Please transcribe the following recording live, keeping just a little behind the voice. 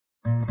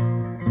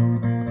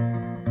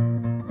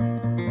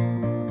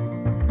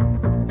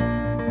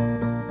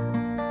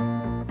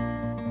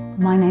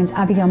My name's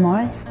Abigail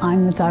Morris.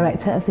 I'm the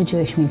director of the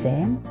Jewish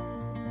Museum.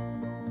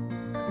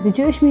 The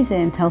Jewish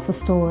Museum tells the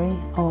story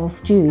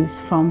of Jews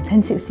from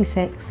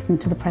 1066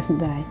 to the present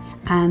day.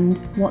 And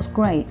what's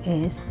great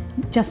is,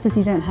 just as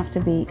you don't have to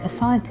be a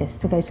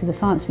scientist to go to the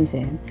Science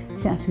Museum,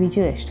 you don't have to be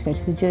Jewish to go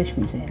to the Jewish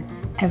Museum.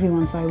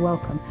 Everyone's very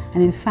welcome.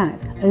 And in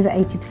fact, over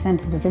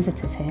 80% of the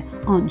visitors here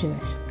aren't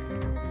Jewish.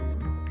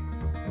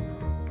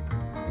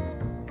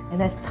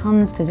 There's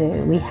tons to do.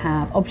 We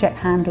have object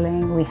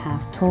handling, we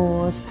have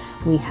tours,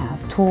 we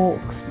have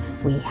talks,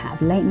 we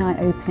have late night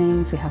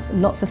openings, we have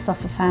lots of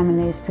stuff for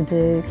families to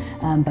do,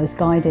 both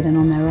guided and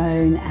on their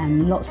own,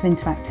 and lots of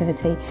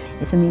interactivity.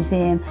 It's a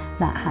museum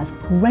that has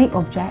great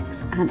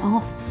objects and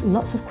asks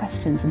lots of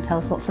questions and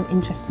tells lots of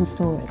interesting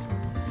stories.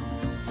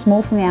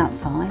 Small from the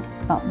outside,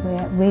 but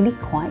we're really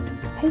quite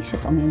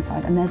capacious on the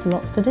inside, and there's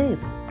lots to do.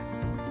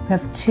 We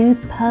have two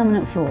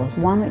permanent floors,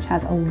 one which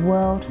has a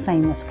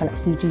world-famous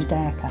collection of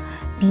Judaica,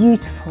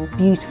 beautiful,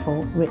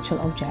 beautiful ritual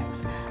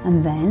objects.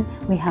 And then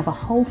we have a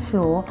whole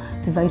floor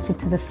devoted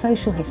to the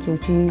social history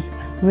of Jews,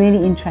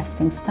 really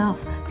interesting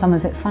stuff, some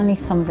of it funny,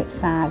 some of it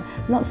sad,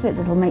 lots of it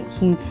that will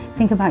make you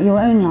think about your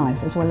own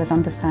lives as well as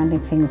understanding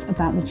things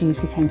about the Jews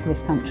who came to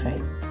this country.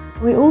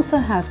 We also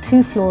have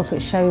two floors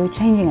which show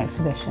changing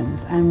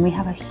exhibitions, and we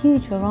have a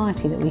huge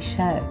variety that we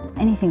show.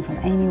 Anything from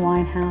Amy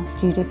Winehouse,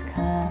 Judith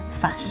Kerr,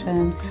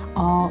 fashion,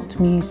 art,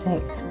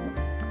 music.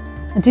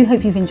 I do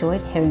hope you've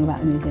enjoyed hearing about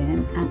the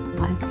museum,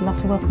 and I'd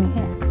love to welcome you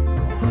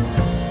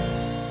here.